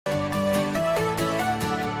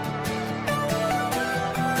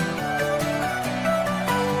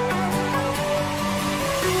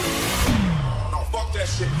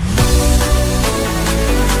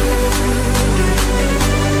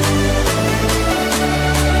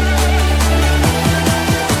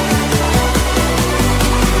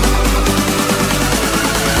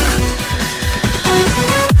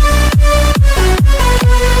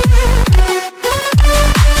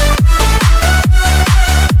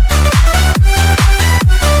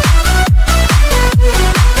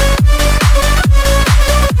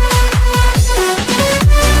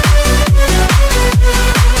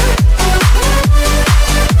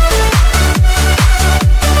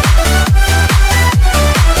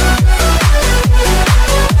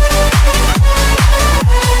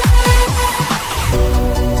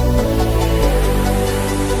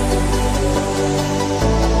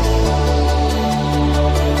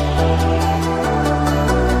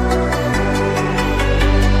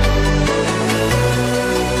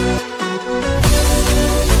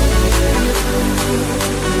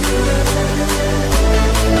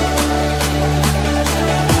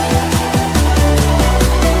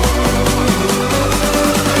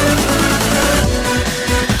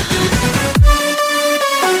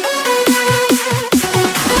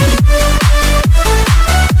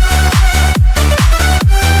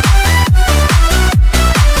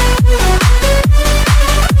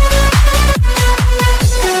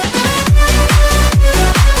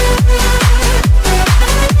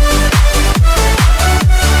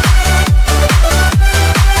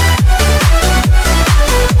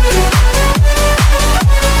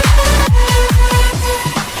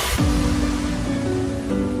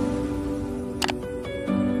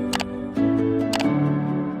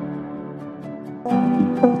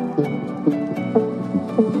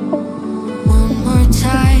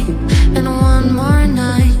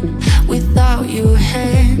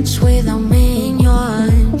much without me in your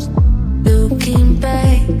arms. Looking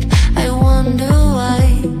back, I wonder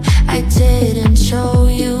why I didn't show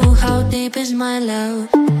you how deep is my love.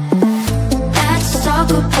 Let's talk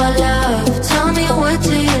about love. Tell me, what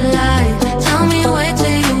do you like? Tell me, where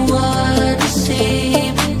do you wanna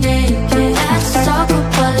see me naked? Let's talk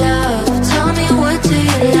about love. Tell me, what do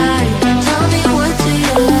you like? Tell me, what do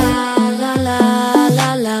you like? La la la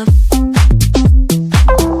love.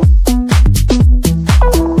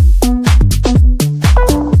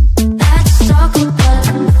 Let's talk about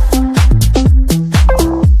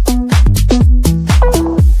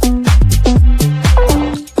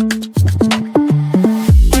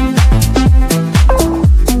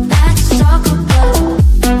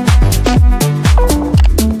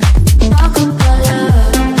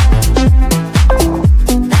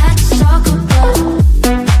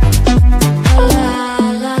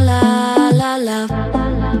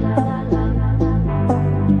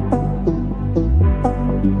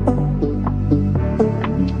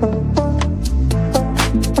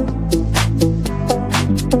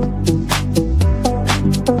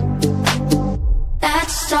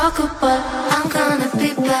talk about, I'm gonna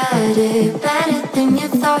be better, better than you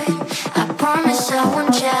thought. I promise I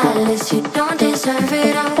won't jealous, you don't deserve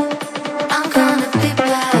it all.